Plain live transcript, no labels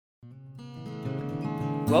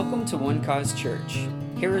Welcome to One Cause Church.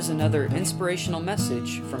 Here is another inspirational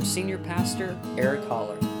message from Senior Pastor Eric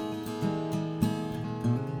Holler.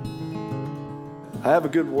 I have a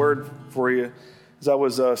good word for you. As I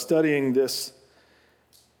was studying this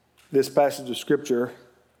passage of Scripture,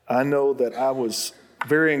 I know that I was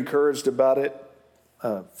very encouraged about it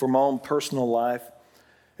for my own personal life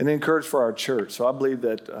and encouraged for our church. So I believe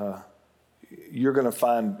that you're going to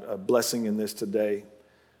find a blessing in this today.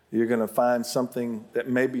 You're going to find something that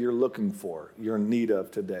maybe you're looking for, you're in need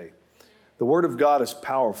of today. The Word of God is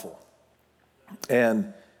powerful,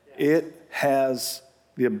 and it has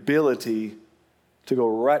the ability to go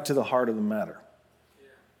right to the heart of the matter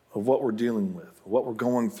of what we're dealing with, what we're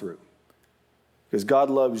going through. Because God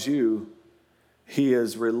loves you, He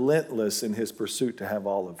is relentless in His pursuit to have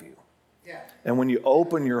all of you. Yeah. And when you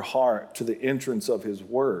open your heart to the entrance of His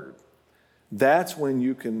Word, that's when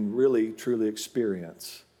you can really, truly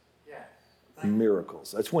experience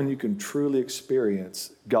miracles. That's when you can truly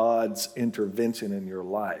experience God's intervention in your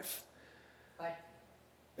life.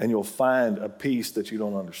 And you'll find a peace that you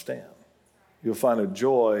don't understand. You'll find a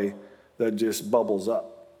joy that just bubbles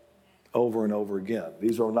up over and over again.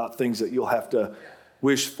 These are not things that you'll have to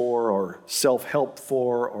wish for or self-help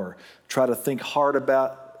for or try to think hard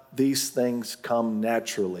about. These things come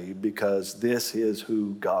naturally because this is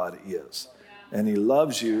who God is. And He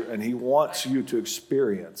loves you and He wants you to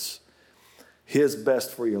experience His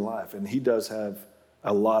best for your life. And He does have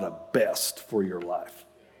a lot of best for your life.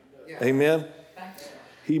 Yeah. Amen?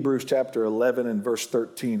 Hebrews chapter 11 and verse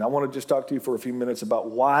 13. I want to just talk to you for a few minutes about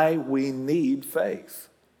why we need faith.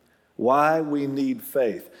 Why we need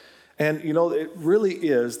faith. And you know, it really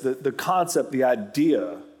is, the concept, the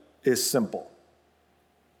idea is simple.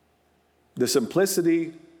 The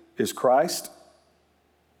simplicity is Christ,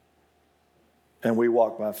 and we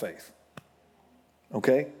walk by faith.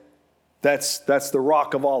 Okay? That's the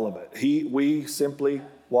rock of all of it. We simply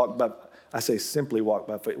walk by, I say simply walk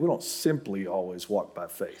by faith. We don't simply always walk by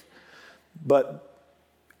faith. But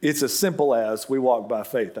it's as simple as we walk by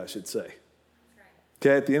faith, I should say.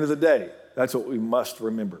 Okay, at the end of the day, that's what we must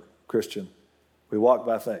remember, Christian. We walk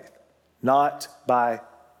by faith, not by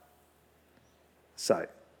sight.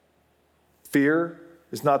 Fear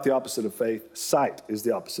is not the opposite of faith. Sight is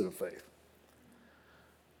the opposite of faith.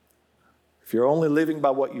 If you're only living by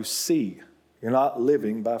what you see, you're not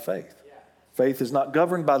living by faith. Faith is not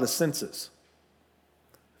governed by the senses.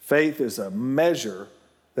 Faith is a measure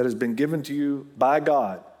that has been given to you by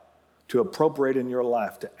God to appropriate in your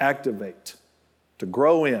life, to activate, to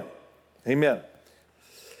grow in. Amen.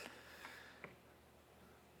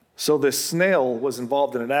 So this snail was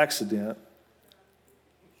involved in an accident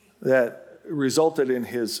that resulted in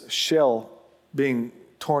his shell being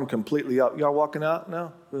torn completely out. Y'all walking out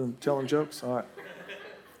now? Telling jokes? All right.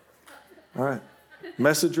 All right.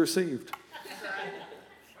 Message received.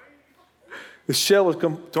 The shell was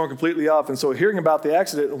torn completely off, and so hearing about the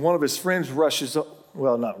accident, one of his friends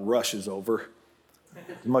not rushes over,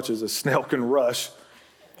 as much as a snail can rush,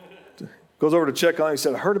 goes over to check on him. He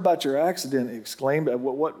said, "I heard about your accident," he exclaimed.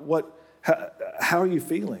 How are you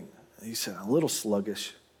feeling? He said, "A little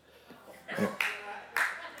sluggish." Yeah.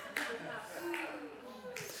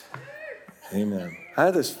 Amen. I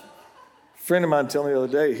had this friend of mine tell me the other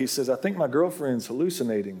day, he says, "I think my girlfriend's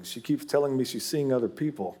hallucinating. She keeps telling me she's seeing other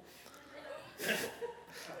people."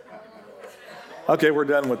 Okay, we're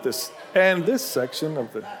done with this. And this section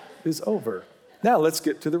is over. Now let's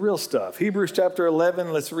get to the real stuff. Hebrews chapter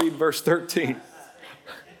 11, let's read verse 13.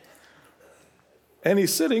 And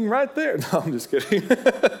he's sitting right there. No, I'm just kidding.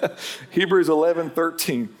 Hebrews 11,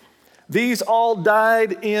 13. These all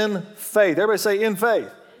died in faith. Everybody say in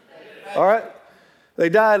faith. All right? They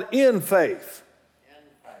died in faith,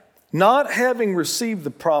 not having received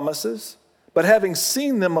the promises, but having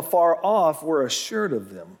seen them afar off, were assured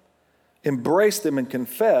of them, embraced them, and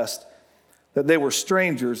confessed that they were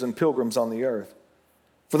strangers and pilgrims on the earth.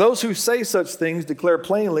 For those who say such things declare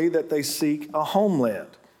plainly that they seek a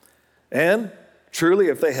homeland. And truly,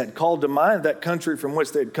 if they had called to mind that country from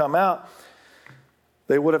which they had come out,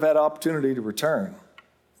 they would have had opportunity to return.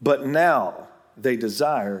 But now they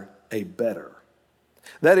desire a better.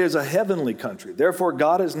 That is a heavenly country. Therefore,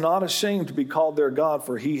 God is not ashamed to be called their God,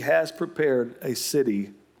 for He has prepared a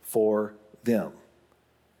city for them.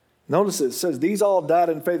 Notice it says, these all died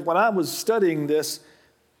in faith. When I was studying this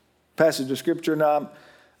passage of Scripture, now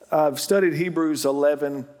I've studied Hebrews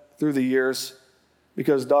 11 through the years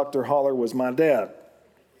because Dr. Holler was my dad.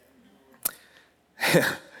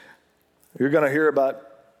 You're going to hear about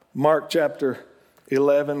Mark chapter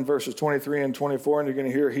 11, verses 23 and 24, and you're going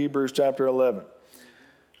to hear Hebrews chapter 11.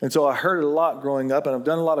 And so I heard it a lot growing up, and I've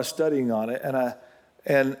done a lot of studying on it, and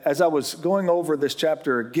And as I was going over this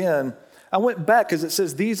chapter again, I went back because it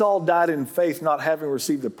says, these all died in faith, not having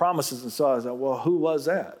received the promises. And so I was like, well, who was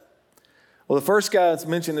that? Well, the first guy that's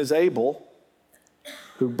mentioned is Abel,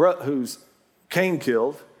 who's Cain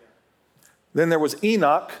killed. Then there was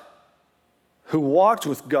Enoch, who walked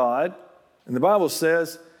with God. And the Bible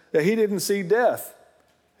says that he didn't see death.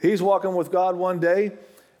 He's walking with God one day,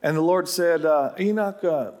 and the Lord said, Enoch,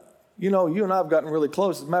 you and I have gotten really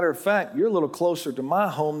close. As a matter of fact, you're a little closer to my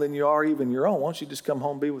home than you are even your own. Why don't you just come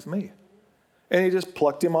home and be with me? And he just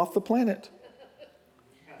plucked him off the planet.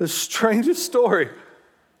 The strangest story.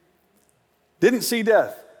 Didn't see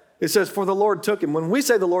death. It says, for the Lord took him. When we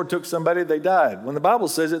say the Lord took somebody, they died. When the Bible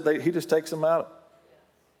says it, he just takes them out.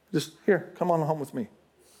 Just, here, come on home with me.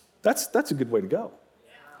 That's a good way to go.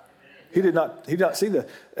 He did not see that.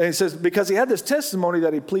 And he says, because he had this testimony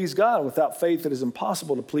that he pleased God. Without faith, it is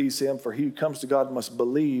impossible to please him, for he who comes to God must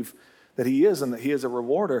believe that he is, and that he is a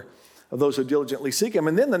rewarder of those who diligently seek him.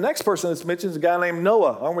 And then the next person that's mentioned is a guy named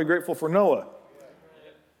Noah. Aren't we grateful for Noah?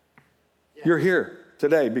 You're here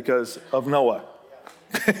today because of Noah.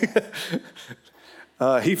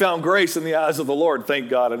 He found grace in the eyes of the Lord, thank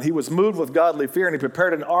God. And he was moved with godly fear, and he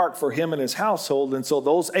prepared an ark for him and his household. And so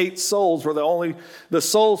those 8 souls were the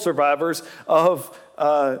sole survivors of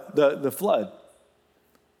the flood.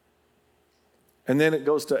 And then it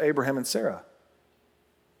goes to Abraham and Sarah.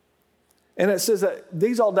 And it says that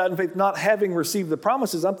these all died in faith, not having received the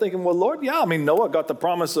promises. I'm thinking, well, Lord, Noah got the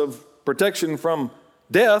promise of protection from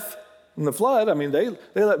death in the flood. I mean, they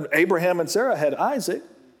let Abraham and Sarah had Isaac,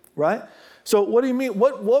 right? So what do you mean?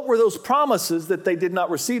 What were those promises that they did not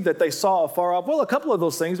receive, that they saw afar off? Well, a couple of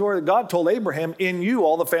those things where God told Abraham, in you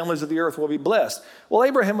all the families of the earth will be blessed. Well,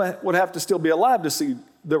 Abraham would have to still be alive to see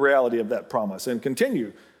the reality of that promise and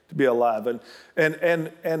continue to be alive.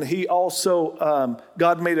 And he also,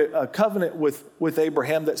 God made a covenant with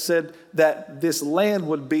Abraham that said that this land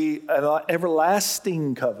would be an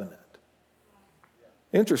everlasting covenant.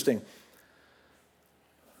 Interesting.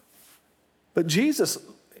 But Jesus,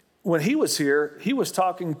 when he was here, he was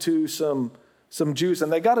talking to some Jews,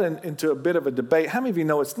 and they got into a bit of a debate. How many of you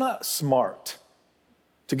know it's not smart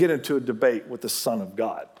to get into a debate with the Son of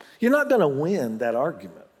God? You're not going to win that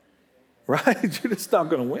argument, right? You're just not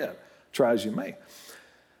going to win, try as you may.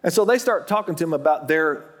 And so they start talking to him about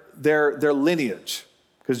their lineage,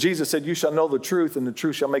 because Jesus said, you shall know the truth, and the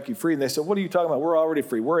truth shall make you free. And they said, what are you talking about? We're already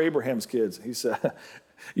free. We're Abraham's kids. He said,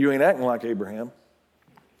 you ain't acting like Abraham.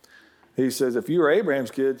 He says, if you were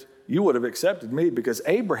Abraham's kids, you would have accepted me, because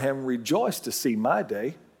Abraham rejoiced to see my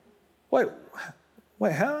day. Wait,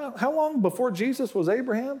 how long before Jesus was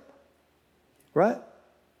Abraham? Right?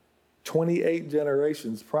 28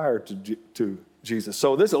 generations prior to Jesus.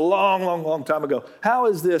 So this is a long, long, long time ago.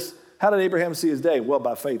 How did Abraham see his day? Well,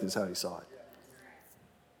 by faith is how he saw it.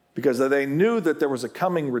 Because they knew that there was a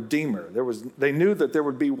coming Redeemer. They knew that there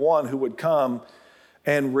would be one who would come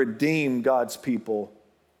and redeem God's people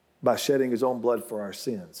by shedding his own blood for our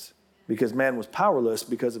sins. Because man was powerless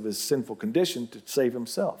because of his sinful condition to save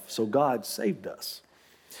himself. So God saved us.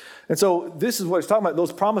 And so this is what he's talking about,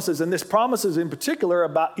 those promises. And this promise is in particular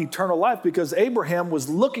about eternal life, because Abraham was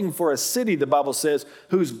looking for a city, the Bible says,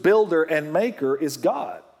 whose builder and maker is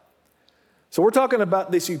God. So we're talking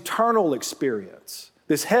about this eternal experience,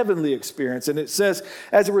 this heavenly experience. And it says,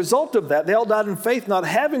 as a result of that, they all died in faith, not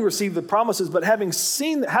having received the promises, but having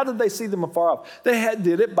seen. How did they see them afar off? They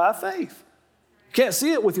did it by faith. You can't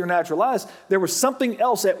see it with your natural eyes. There was something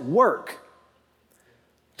else at work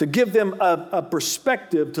to give them a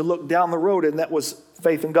perspective to look down the road, and that was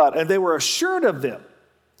faith in God. And they were assured of them.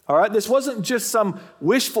 All right? This wasn't just some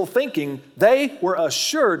wishful thinking. They were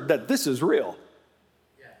assured that this is real.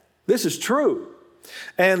 This is true.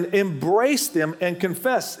 And embrace them and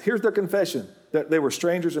confess. Here's their confession, that they were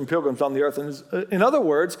strangers and pilgrims on the earth. And in other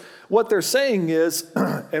words, what they're saying is,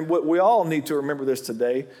 and what we all need to remember this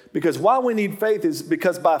today, because why we need faith is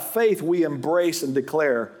because by faith we embrace and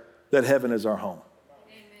declare that heaven is our home.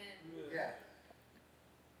 Amen.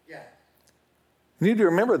 Yeah. You need to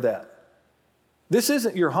remember that. This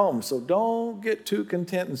isn't your home, so don't get too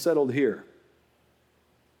content and settled here.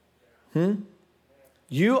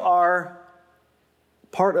 You are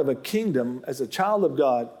part of a kingdom as a child of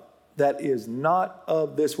God that is not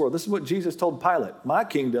of this world. This is what Jesus told Pilate. My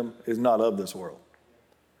kingdom is not of this world.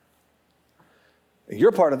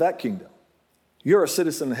 You're part of that kingdom. You're a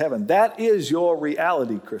citizen of heaven. That is your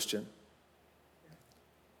reality, Christian.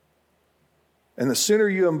 And the sooner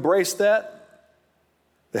you embrace that,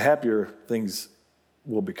 the happier things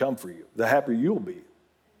will become for you. The happier you'll be.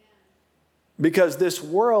 Because this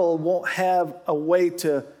world won't have a way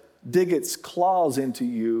to dig its claws into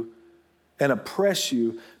you and oppress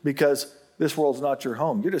you because this world's not your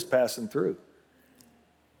home. You're just passing through.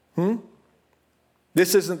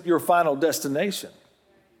 This isn't your final destination.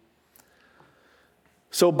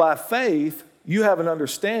 So by faith, you have an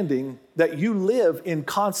understanding that you live in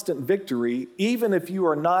constant victory, even if you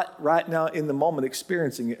are not right now in the moment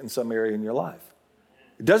experiencing it in some area in your life.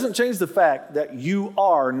 It doesn't change the fact that you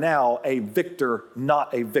are now a victor,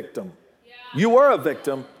 not a victim. Yeah. You were a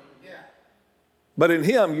victim, but in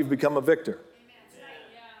him you've become a victor.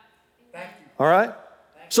 Yeah. All right?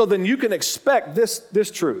 So then you can expect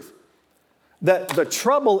this truth, that the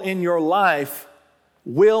trouble in your life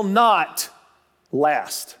will not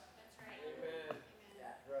last.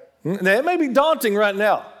 Now, it may be daunting right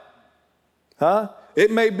now.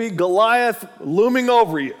 It may be Goliath looming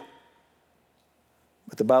over you.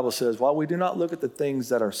 But the Bible says, while we do not look at the things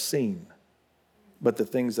that are seen, but the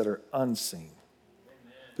things that are unseen.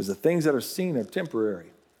 Because the things that are seen are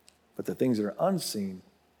temporary, but the things that are unseen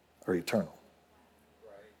are eternal.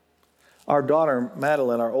 Our daughter,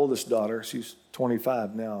 Madeline, our oldest daughter, she's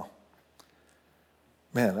 25 now.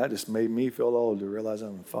 Man, that just made me feel old to realize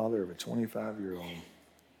I'm the father of a 25-year-old.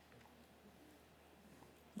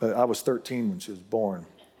 But I was 13 when she was born.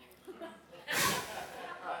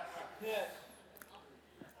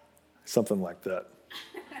 Something like that.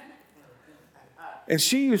 And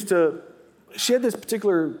she had this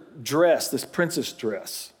particular dress, this princess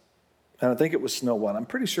dress. And I think it was Snow White. I'm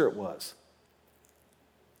pretty sure it was.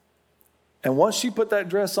 And once she put that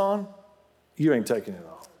dress on, you ain't taking it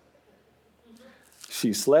off.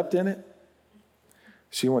 She slept in it.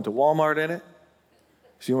 She went to Walmart in it.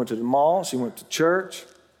 She went to the mall. She went to church.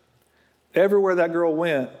 Everywhere that girl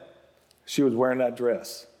went, she was wearing that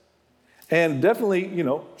dress. And definitely,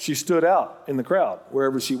 she stood out in the crowd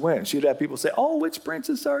wherever she went. She'd have people say, "Oh, which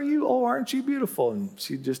princess are you? Oh, aren't you beautiful?" And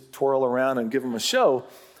she'd just twirl around and give them a show.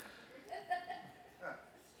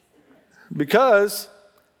 Because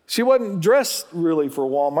she wasn't dressed really for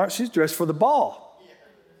Walmart. She's dressed for the ball.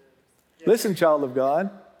 Listen, child of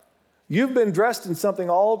God, you've been dressed in something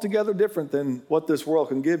altogether different than what this world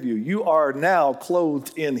can give you. You are now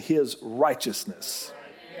clothed in his righteousness.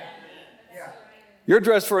 You're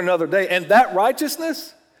dressed for another day, and that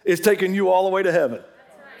righteousness is taking you all the way to heaven.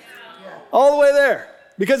 All the way there.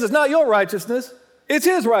 Because it's not your righteousness, it's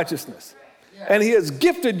his righteousness. And he has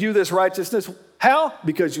gifted you this righteousness. How?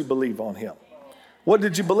 Because you believe on him. What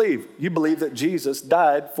did you believe? You believe that Jesus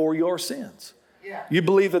died for your sins. You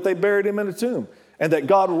believe that they buried him in a tomb and that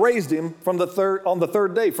God raised him on the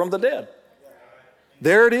third day from the dead.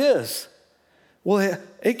 There it is. Well,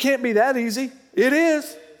 it can't be that easy. It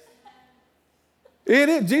is. It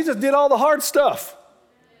is. Jesus did all the hard stuff.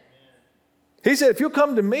 He said, if you'll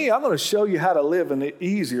come to me, I'm going to show you how to live an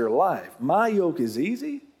easier life. My yoke is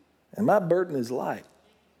easy and my burden is light.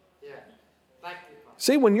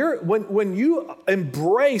 See, when you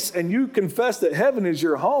embrace and you confess that heaven is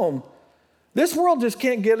your home, this world just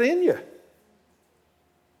can't get in you.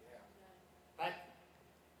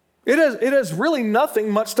 It has really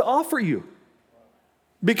nothing much to offer you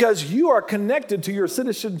because you are connected to your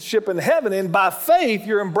citizenship in heaven, and by faith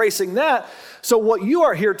you're embracing that. So what you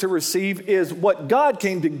are here to receive is what God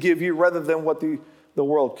came to give you rather than what the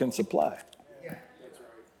world can supply.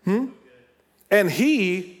 And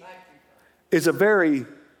he is a very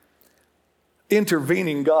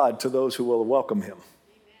intervening God to those who will welcome him.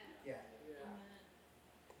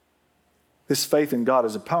 This faith in God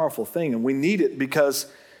is a powerful thing, and we need it because,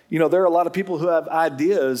 there are a lot of people who have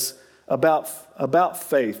ideas about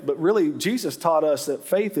faith, but really Jesus taught us that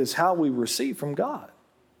faith is how we receive from God.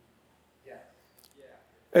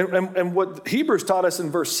 And what Hebrews taught us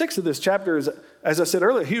in verse 6 of this chapter is, as I said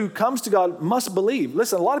earlier, he who comes to God must believe.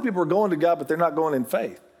 Listen, a lot of people are going to God, but they're not going in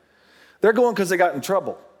faith. They're going because they got in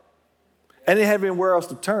trouble. And they have anywhere else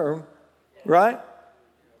to turn, right?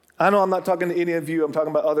 I know I'm not talking to any of you. I'm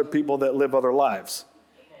talking about other people that live other lives.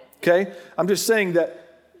 Okay? I'm just saying that,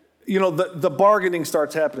 the bargaining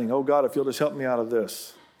starts happening. Oh, God, if you'll just help me out of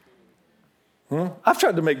this. I've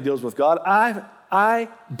tried to make deals with God. I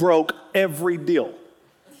broke every deal.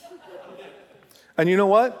 And you know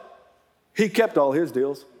what? He kept all his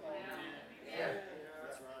deals.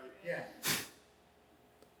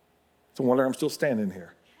 It's a wonder I'm still standing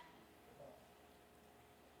here.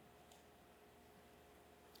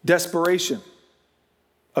 Desperation,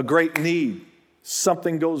 a great need,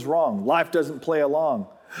 something goes wrong, life doesn't play along.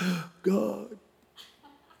 God.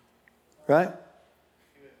 Right?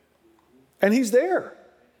 And he's there.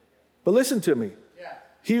 But listen to me.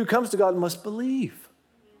 He who comes to God must believe.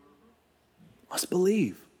 Must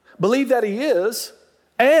believe. Believe that he is,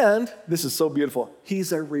 and, this is so beautiful,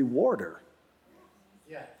 he's a rewarder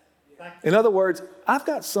In other words, I've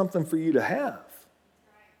got something for you to have.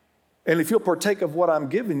 And if you'll partake of what I'm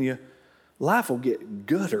giving you, life will get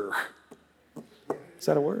gooder. Is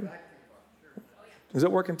that a word? Does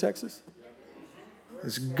it work in Texas?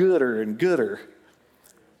 It's gooder and gooder.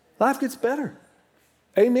 Life gets better.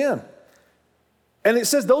 Amen. And it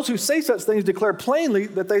says those who say such things declare plainly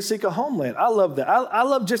that they seek a homeland. I love that. I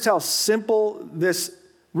love just how simple this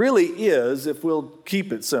really is if we'll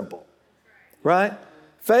keep it simple. Right?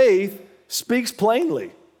 Faith speaks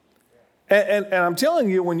plainly. And I'm telling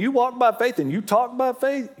you, when you walk by faith and you talk by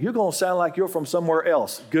faith, you're going to sound like you're from somewhere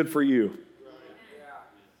else. Good for you.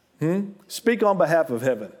 Speak on behalf of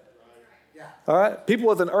heaven. All right? People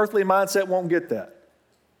with an earthly mindset won't get that.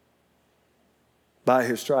 By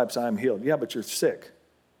his stripes I am healed. Yeah, but you're sick.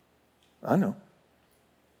 I know.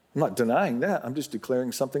 I'm not denying that. I'm just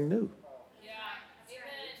declaring something new.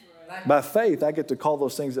 By faith, I get to call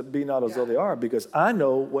those things that be not as though they are, because I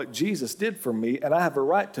know what Jesus did for me, and I have a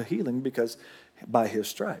right to healing because by his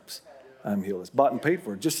stripes I'm healed. It's bought and paid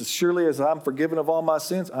for. Just as surely as I'm forgiven of all my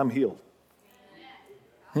sins, I'm healed.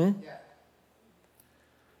 And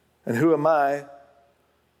who am I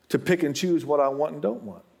to pick and choose what I want and don't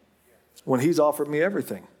want when he's offered me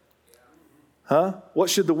everything? What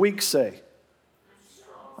should the weak say?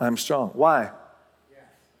 I'm strong. Why?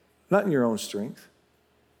 Not in your own strength,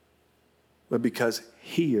 but because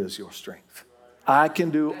he is your strength. I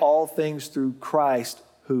can do all things through Christ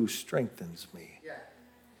who strengthens me.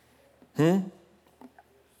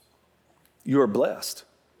 You are blessed.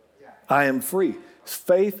 I am free.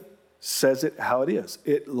 Faith says it how it is.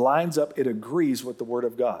 It lines up, it agrees with the Word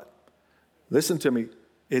of God. Listen to me.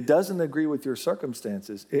 It doesn't agree with your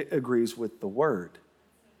circumstances. It agrees with the Word.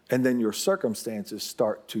 And then your circumstances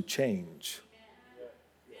start to change.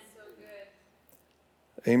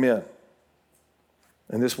 Amen.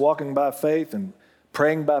 And this walking by faith and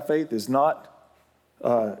praying by faith is not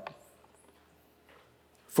for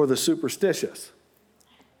the superstitious.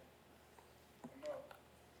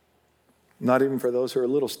 Not even for those who are a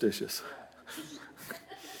little stitious.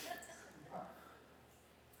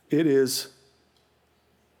 It is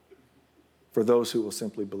for those who will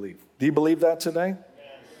simply believe. Do you believe that today?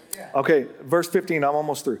 Okay, verse 15, I'm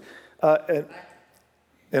almost through.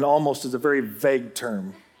 And almost is a very vague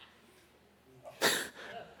term.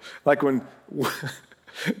 Like when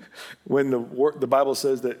the Bible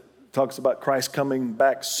says that talks about Christ coming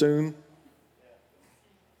back soon.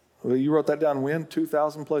 Well, you wrote that down when?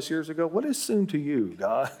 2,000 plus years ago? What is soon to you,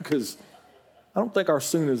 God? Because I don't think our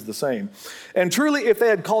soon is the same. And truly, if they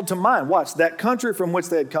had called to mind, watch, that country from which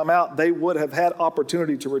they had come out, they would have had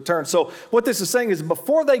opportunity to return. So what this is saying is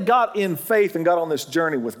before they got in faith and got on this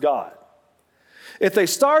journey with God, if they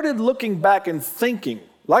started looking back and thinking,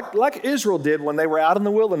 like Israel did when they were out in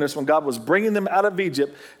the wilderness, when God was bringing them out of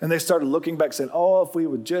Egypt, and they started looking back saying, oh, if we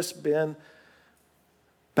would just been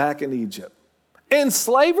back in Egypt. In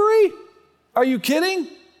slavery? Are you kidding?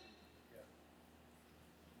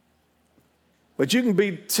 But you can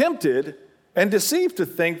be tempted and deceived to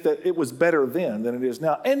think that it was better then than it is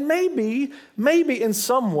now. And maybe in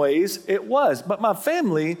some ways it was. But my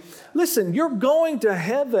family, listen, you're going to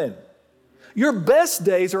heaven. Your best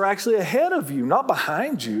days are actually ahead of you, not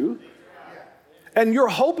behind you. And your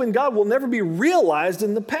hope in God will never be realized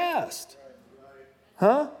in the past.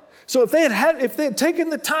 So if they had taken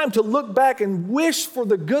the time to look back and wish for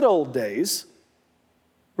the good old days,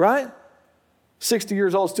 right? 60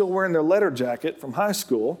 years old, still wearing their letter jacket from high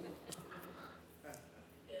school.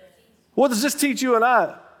 What does this teach you and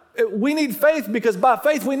I? We need faith because by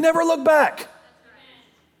faith we never look back.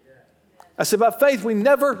 I said, by faith, we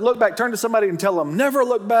never look back. Turn to somebody and tell them, never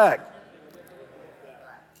look back.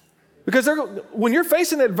 Because when you're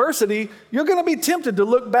facing adversity, you're going to be tempted to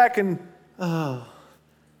look back and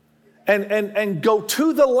go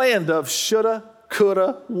to the land of shoulda,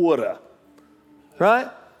 coulda, woulda. Right?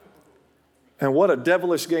 And what a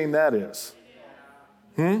devilish game that is.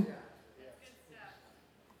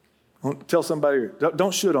 Tell somebody,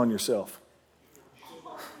 don't should on yourself.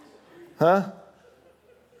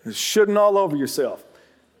 You're shoulding all over yourself.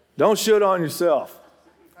 Don't should on yourself.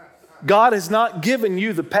 God has not given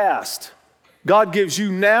you the past. God gives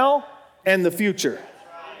you now and the future.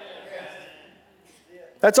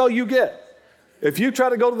 That's all you get. If you try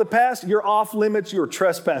to go to the past, you're off limits, you're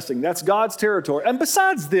trespassing. That's God's territory. And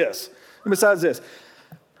besides this,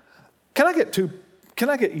 can I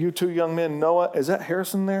get you two young men, Noah? Is that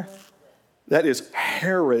Harrison there? That is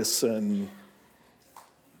Harrison.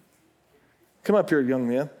 Come up here, young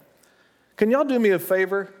man. Can y'all do me a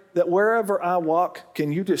favor? That wherever I walk,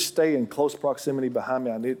 can you just stay in close proximity behind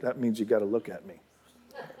me? That means you got to look at me.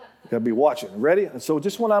 Got to be watching. Ready? And so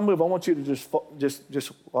just when I move, I want you to just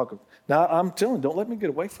walk. Now, I'm telling you, don't let me get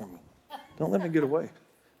away from you. Don't let me get away.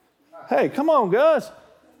 Hey, come on, guys.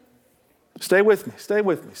 Stay with me. Stay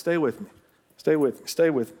with me. Stay with me. Stay with me. Stay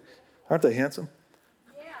with me. Aren't they handsome?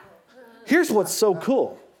 Here's what's so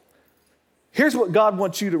cool. Here's what God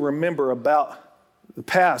wants you to remember about the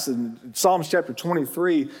past. In Psalms chapter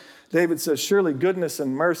 23, David says, surely goodness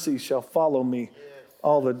and mercy shall follow me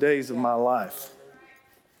all the days of my life.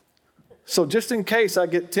 So just in case I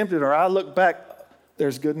get tempted or I look back,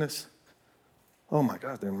 there's goodness. Oh my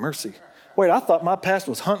God, there's mercy. Wait, I thought my past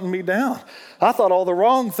was hunting me down. I thought all the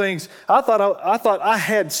wrong things. I thought I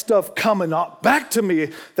had stuff coming back to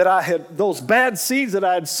me, that I had those bad seeds that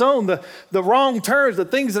I had sown, the wrong turns, the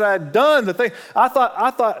things that I had done. I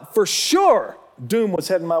thought for sure doom was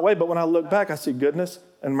heading my way. But when I look back, I see goodness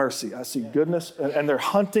and mercy. I see goodness, and they're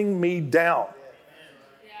hunting me down,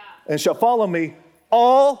 and shall follow me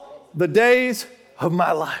all the days of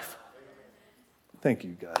my life. Thank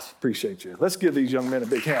you, guys. Appreciate you. Let's give these young men a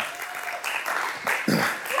big hand.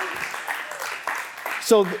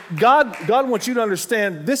 So God wants you to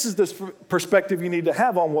understand this is the perspective you need to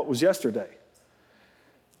have on what was yesterday.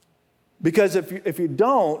 Because if you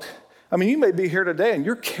don't, I mean, you may be here today and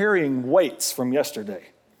you're carrying weights from yesterday.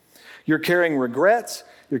 You're carrying regrets.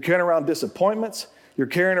 You're carrying around disappointments. You're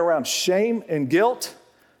carrying around shame and guilt.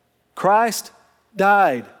 Christ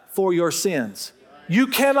died for your sins. You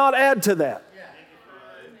cannot add to that.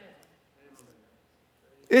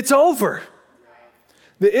 It's over.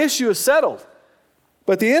 The issue is settled.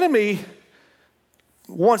 But the enemy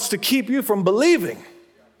wants to keep you from believing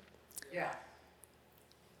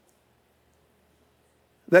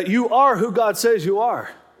that you are who God says you are.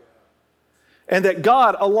 And that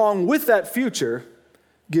God, along with that future,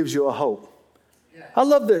 gives you a hope. I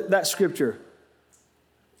love that scripture.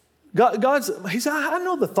 He said, I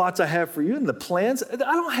know the thoughts I have for you and the plans. I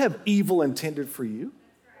don't have evil intended for you.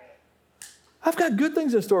 I've got good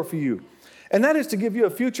things in store for you. And that is to give you a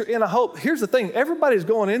future and a hope. Here's the thing. Everybody's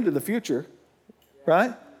going into the future,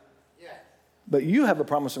 right? Yeah. But you have a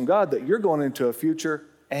promise from God that you're going into a future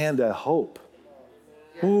and a hope.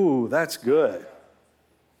 Yeah. Ooh, that's good.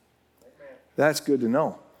 That's good to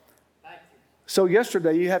know. So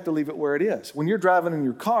yesterday, you have to leave it where it is. When you're driving in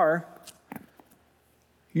your car,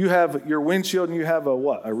 you have your windshield and you have a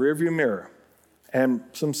what? A rear view mirror and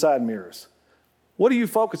some side mirrors. What do you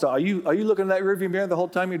focus on? Are you looking at that rear view mirror the whole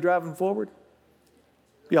time you're driving forward?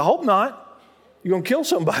 You hope not. You're going to kill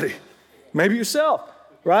somebody. Maybe yourself,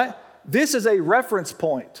 right? This is a reference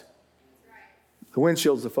point. The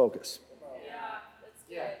windshield's the focus. Yeah, that's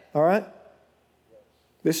good. All right?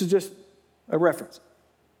 This is just a reference.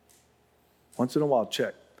 Once in a while,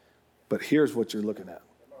 check. But here's what you're looking at.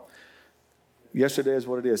 Yesterday is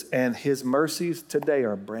what it is. And his mercies today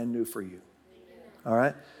are brand new for you. All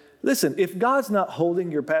right? Listen, if God's not holding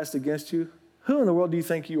your past against you, who in the world do you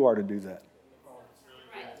think you are to do that?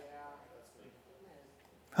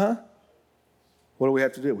 Huh? What do we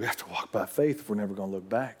have to do? We have to walk by faith if we're never going to look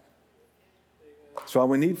back. That's why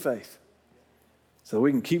we need faith. So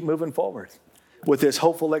we can keep moving forward with this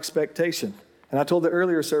hopeful expectation. And I told the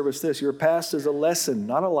earlier service this, your past is a lesson,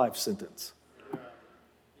 not a life sentence.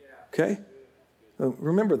 Okay? So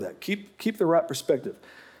remember that. Keep the right perspective.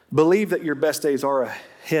 Believe that your best days are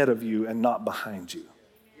ahead of you and not behind you.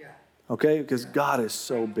 Okay? Because God is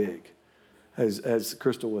so big, as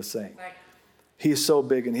Crystal was saying. He is so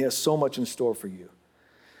big and he has so much in store for you.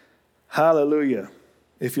 Hallelujah.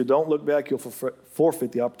 If you don't look back, you'll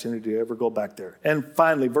forfeit the opportunity to ever go back there. And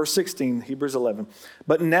finally, verse 16, Hebrews 11.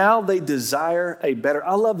 But now they desire a better.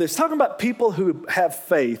 I love this. Talking about people who have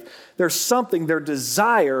faith, there's something, their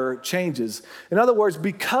desire changes. In other words,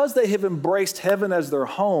 because they have embraced heaven as their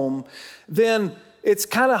home, then it's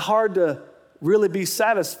kind of hard to really be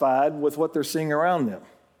satisfied with what they're seeing around them.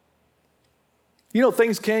 You know,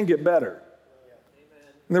 things can get better.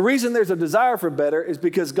 And the reason there's a desire for better is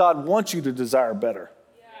because God wants you to desire better.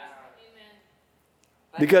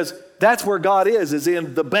 Because that's where God is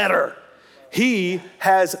in the better. He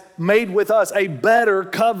has made with us a better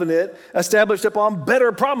covenant established upon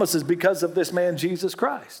better promises because of this man, Jesus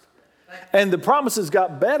Christ. And the promises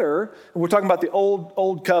got better. And we're talking about the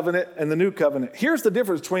old covenant and the new covenant. Here's the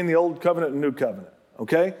difference between the old covenant and new covenant,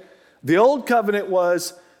 okay? The old covenant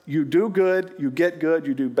was you do good, you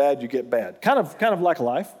do bad, you get bad. Kind of like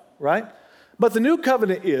life, right? But the new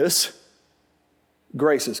covenant is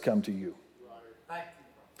grace has come to you.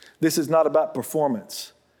 This is not about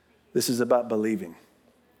performance. This is about believing.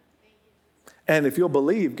 And if you'll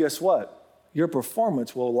believe, guess what? Your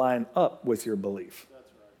performance will line up with your belief.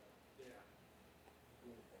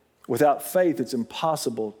 Without faith, it's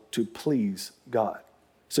impossible to please God.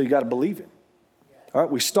 So you got to believe him. All right,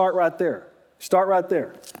 we start right there. Start right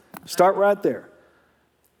there. Start right there.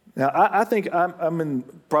 Now, I think I'm in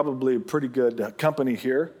probably pretty good company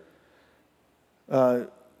here. That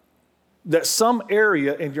some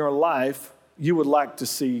area in your life you would like to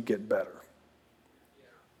see get better.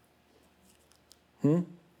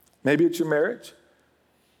 Maybe it's your marriage.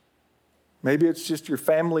 Maybe it's just your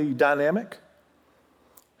family dynamic.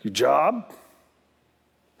 Your job.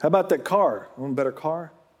 How about that car? Want a better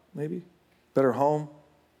car? Maybe? Better home?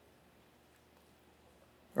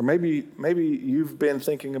 Or maybe you've been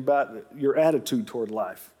thinking about your attitude toward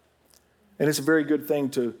life. And it's a very good thing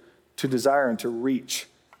to desire and to reach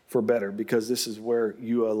for better, because this is where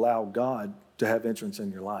you allow God to have entrance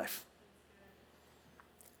in your life.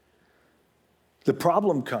 The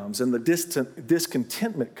problem comes and the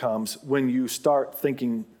discontentment comes when you start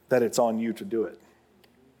thinking that it's on you to do it.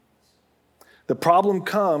 The problem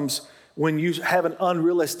comes when you have an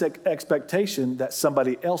unrealistic expectation that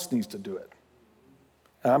somebody else needs to do it.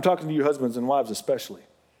 And I'm talking to you husbands and wives especially.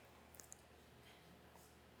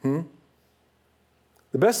 The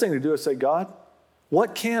best thing to do is say, God,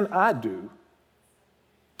 what can I do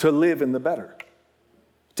to live in the better?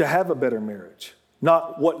 To have a better marriage?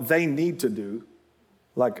 Not what they need to do,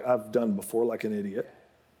 like I've done before, like an idiot.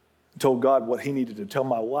 Told God what he needed to tell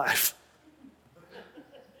my wife.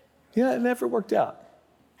 Yeah, it never worked out.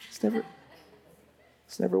 It's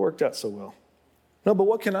never worked out so well. No, but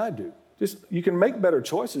what can I do? You can make better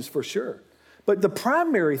choices for sure. But the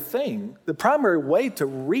primary thing, the primary way to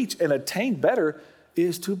reach and attain better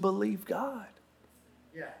is to believe God.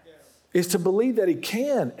 Yeah. Is to believe that he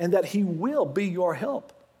can and that he will be your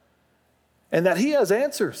help. And that he has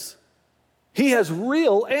answers. He has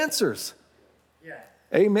real answers. Yeah.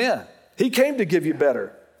 Amen. He came to give you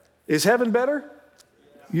better. Is heaven better?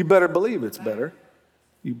 You better believe it's better.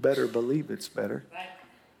 You better believe it's better.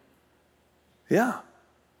 Yeah.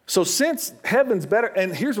 So since heaven's better,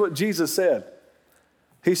 and here's what Jesus said.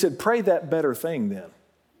 He said, pray that better thing then.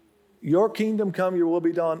 Your kingdom come, your will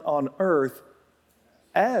be done on earth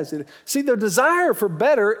as it is. See, the desire for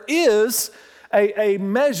better is a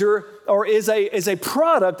measure, or is a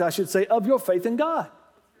product, I should say, of your faith in God.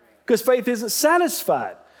 Because faith isn't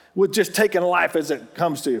satisfied with just taking life as it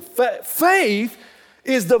comes to you. Faith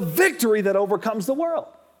is the victory that overcomes the world.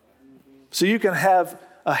 So you can have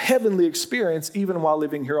a heavenly experience even while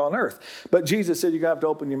living here on earth. But Jesus said you're going to have to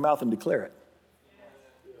open your mouth and declare it.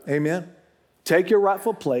 Amen? Take your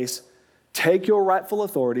rightful place, take your rightful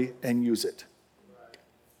authority, and use it.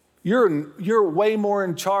 You're way more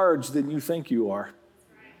in charge than you think you are.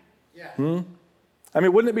 I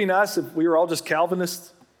mean, wouldn't it be nice if we were all just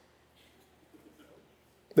Calvinists?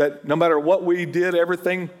 That no matter what we did,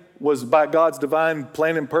 everything was by God's divine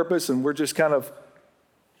plan and purpose, and we're just kind of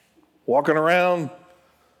walking around.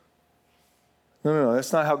 No,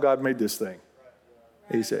 that's not how God made this thing.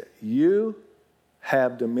 He said, you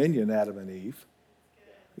have dominion, Adam and Eve.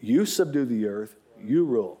 You subdue the earth. You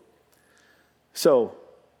rule. So,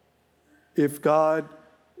 if God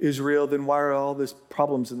is real, then why are all these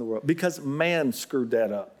problems in the world? Because man screwed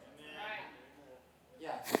that up.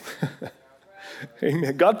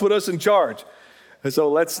 Amen. God put us in charge. And so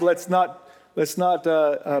let's not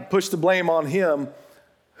push the blame on him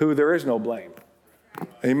who there is no blame.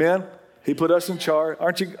 Amen. He put us in charge.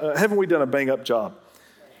 Haven't we done a bang-up job?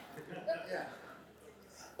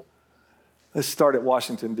 Let's start at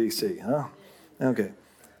Washington, D.C., huh? Okay.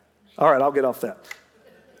 All right, I'll get off that.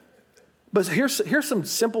 But here's some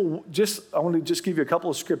simple, I want to just give you a couple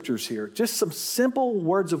of scriptures here. Just some simple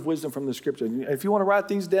words of wisdom from the scripture. If you want to write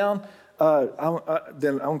these down,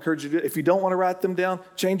 then I'll encourage you to do it. If you don't want to write them down,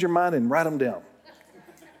 change your mind and write them down.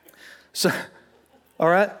 So, all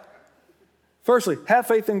right? Firstly, have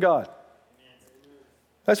faith in God.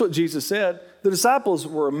 That's what Jesus said. The disciples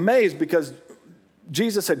were amazed because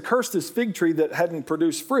Jesus had cursed this fig tree that hadn't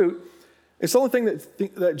produced fruit. It's the only thing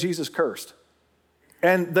that Jesus cursed.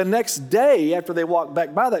 And the next day, after they walked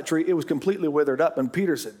back by that tree, it was completely withered up. And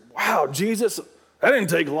Peter said, wow, Jesus, that didn't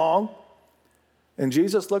take long. And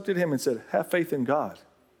Jesus looked at him and said, have faith in God.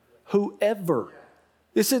 Whoever,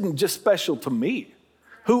 this isn't just special to me.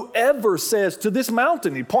 Whoever says to this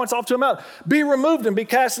mountain, he points off to a mountain, be removed and be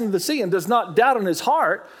cast into the sea, and does not doubt in his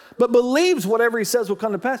heart, but believes whatever he says will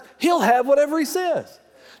come to pass, he'll have whatever he says.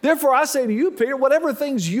 Therefore, I say to you, Peter, whatever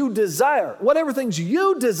things you desire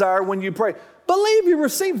when you pray, believe you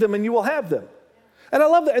receive them and you will have them. And I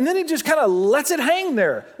love that. And then he just kind of lets it hang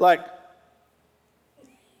there. Like,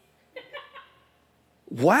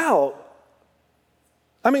 wow.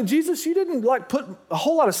 I mean, Jesus, you didn't put a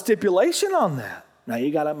whole lot of stipulation on that. Now, you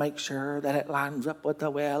got to make sure that it lines up with the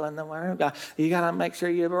will and the word. You got to make sure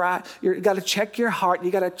you're right. You got to check your heart.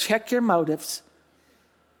 You got to check your motives.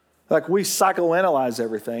 Like we psychoanalyze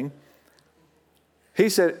everything. He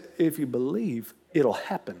said, if you believe, it'll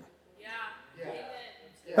happen. Yeah.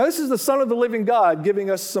 Now, this is the Son of the living God giving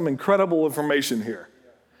us some incredible information here.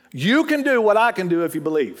 You can do what I can do if you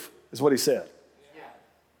believe, is what he said. Yeah.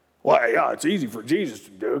 Well, yeah, it's easy for Jesus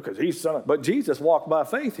to do because he's Son of... But Jesus walked by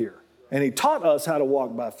faith here. And he taught us how to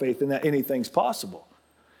walk by faith and that anything's possible.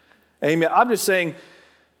 Amen. I'm just saying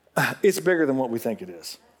it's bigger than what we think it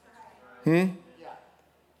is. And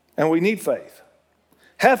we need faith.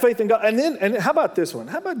 Have faith in God. And how about this one?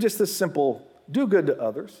 How about just this simple, do good to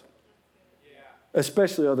others,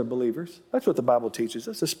 especially other believers. That's what the Bible teaches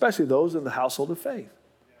us, especially those in the household of faith.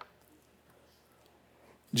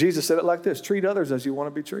 Jesus said it like this, treat others as you want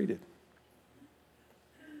to be treated.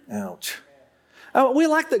 Ouch. We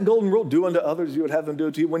like that golden rule, do unto others, you would have them do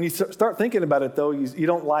it to you. When you start thinking about it, though, you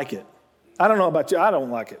don't like it. I don't know about you. I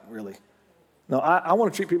don't like it, really. No, I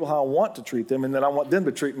want to treat people how I want to treat them, and then I want them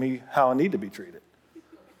to treat me how I need to be treated.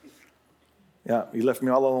 Yeah, you left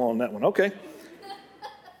me all alone on that one. Okay.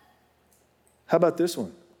 How about this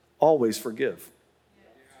one? Always forgive.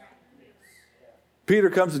 Peter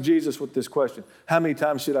comes to Jesus with this question. How many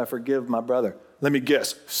times should I forgive my brother? Let me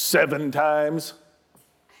guess, 7 times?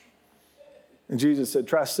 And Jesus said,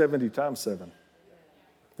 try 70 times 7.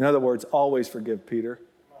 In other words, always forgive, Peter.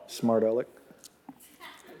 Smart aleck.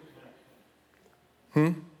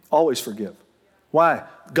 Always forgive. Why?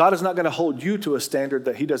 God is not going to hold you to a standard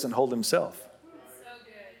that he doesn't hold himself. So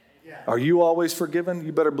good. Are you always forgiven?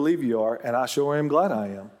 You better believe you are, and I sure am glad I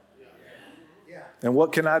am. And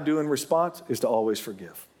what can I do in response is to always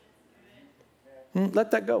forgive.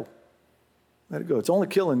 Let that go. Let it go. It's only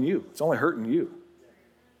killing you. It's only hurting you.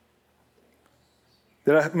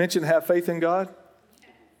 Did I mention have faith in God?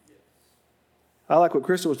 I like what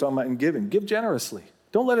Crystal was talking about in giving. Give generously.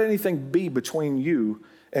 Don't let anything be between you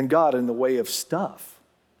and God in the way of stuff.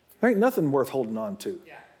 There ain't nothing worth holding on to.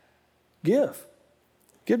 Give.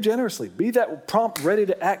 Give generously. Be that prompt, ready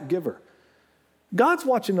to act giver. God's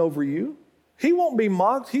watching over you. He won't be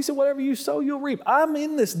mocked. He said, whatever you sow, you'll reap. I'm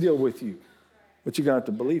in this deal with you. But you're going to have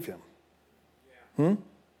to believe him.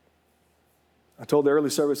 I told the early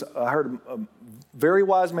service, I heard a very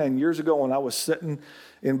wise man years ago when I was sitting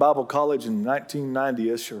in Bible college in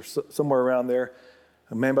 1990-ish or somewhere around there,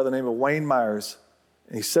 a man by the name of Wayne Myers.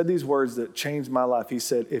 And he said these words that changed my life. He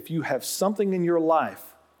said, if you have something in your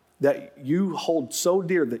life that you hold so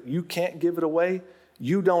dear that you can't give it away,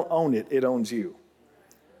 you don't own it, it owns you.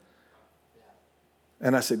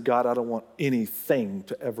 And I said, God, I don't want anything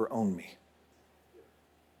to ever own me.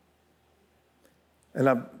 And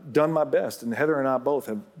I've done my best, and Heather and I both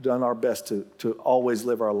have done our best to always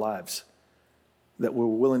live our lives that we're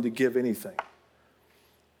willing to give anything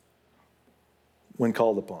when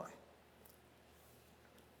called upon.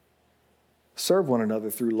 Serve one another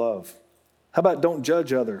through love. How about don't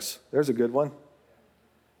judge others? There's a good one.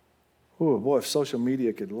 Oh, boy, if social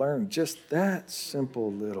media could learn just that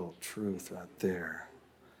simple little truth right there.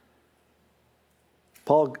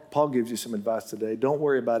 Paul gives you some advice today. Don't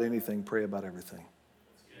worry about anything, pray about everything.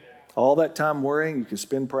 All that time worrying, you can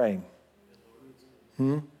spend praying.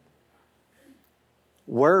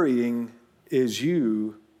 Worrying is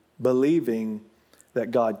you believing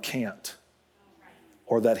that God can't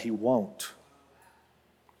or that he won't.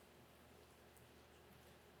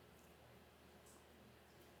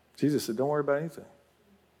 Jesus said, don't worry about anything.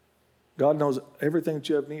 God knows everything that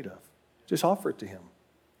you have need of. Just offer it to him.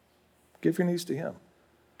 Give your needs to him.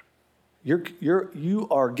 You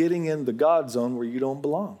are getting in the God zone where you don't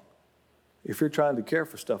belong if you're trying to care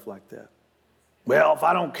for stuff like that. Well, if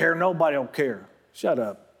I don't care, nobody will care. Shut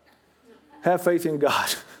up. Have faith in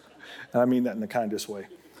God. And I mean that in the kindest way.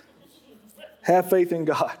 Have faith in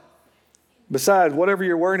God. Besides, whatever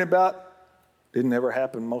you're worrying about didn't ever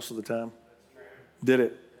happen most of the time. Did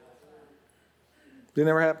it? Didn't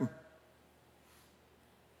ever happen.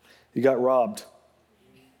 You got robbed.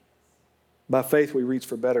 By faith, we reach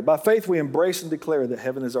for better. By faith, we embrace and declare that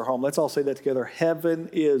heaven is our home. Let's all say that together. Heaven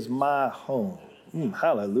is my home.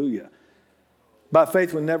 Hallelujah. By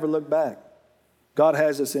faith, we never look back. God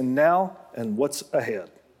has us in now and what's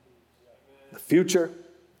ahead. The future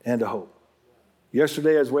and a hope.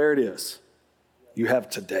 Yesterday is where it is. You have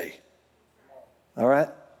today. All right?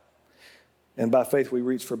 And by faith, we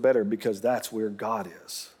reach for better because that's where God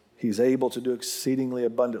is. He's able to do exceedingly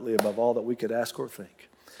abundantly above all that we could ask or think.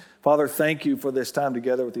 Father, thank you for this time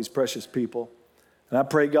together with these precious people. And I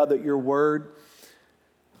pray, God, that your word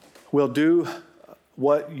will do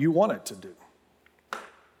what you want it to do.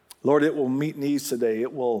 Lord, it will meet needs today.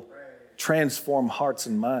 It will transform hearts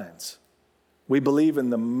and minds. We believe in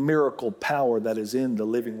the miracle power that is in the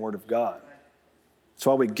living Word of God. That's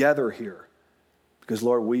why we gather here. Because,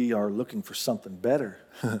 Lord, we are looking for something better.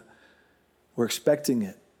 We're expecting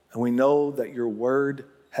it. And we know that your Word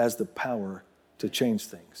has the power to change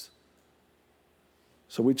things.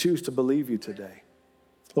 So we choose to believe you today.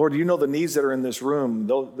 Lord, you know the needs that are in this room.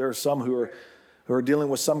 Though there are some who are dealing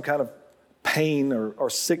with some kind of pain or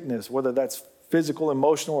sickness, whether that's physical,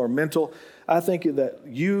 emotional, or mental. I thank you that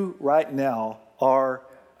you right now are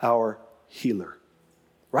our healer.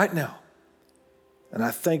 Right now. And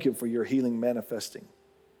I thank you for your healing manifesting.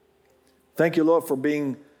 Thank you, Lord, for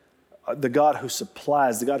being the God who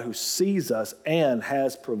supplies, the God who sees us and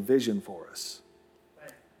has provision for us.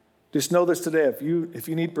 Just know this today. If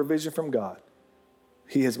you need provision from God,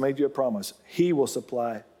 He has made you a promise. He will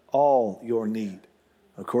supply all your need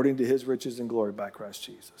according to His riches and glory by Christ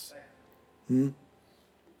Jesus. Amen.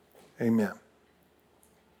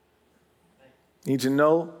 You need to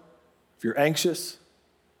know if you're anxious,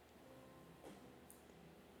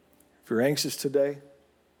 today,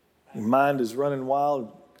 your mind is running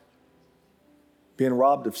wild, being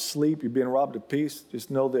robbed of sleep, you're being robbed of peace,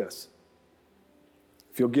 just know this.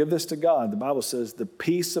 If you'll give this to God, the Bible says the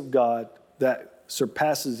peace of God that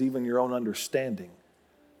surpasses even your own understanding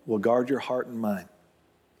will guard your heart and mind.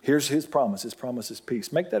 Here's His promise. His promise is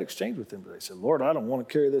peace. Make that exchange with Him today. Say, Lord, I don't want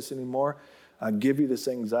to carry this anymore. I give you this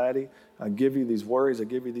anxiety. I give you these worries. I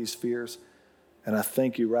give you these fears. And I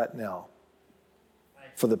thank you right now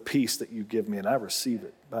for the peace that you give me. And I receive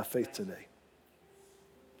it by faith today.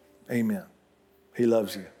 Amen. He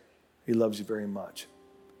loves you. He loves you very much.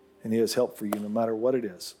 And He has help for you no matter what it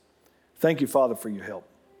is. Thank you, Father, for your help.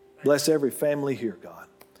 Bless every family here, God.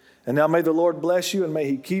 And now may the Lord bless you and may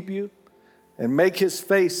He keep you and make His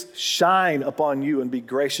face shine upon you and be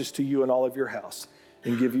gracious to you and all of your house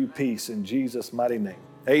and give you peace in Jesus' mighty name.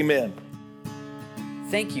 Amen.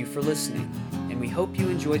 Thank you for listening, and we hope you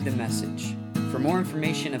enjoyed the message. For more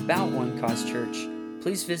information about One Cause Church,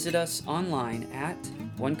 please visit us online at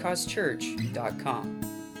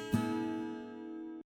onecausechurch.com.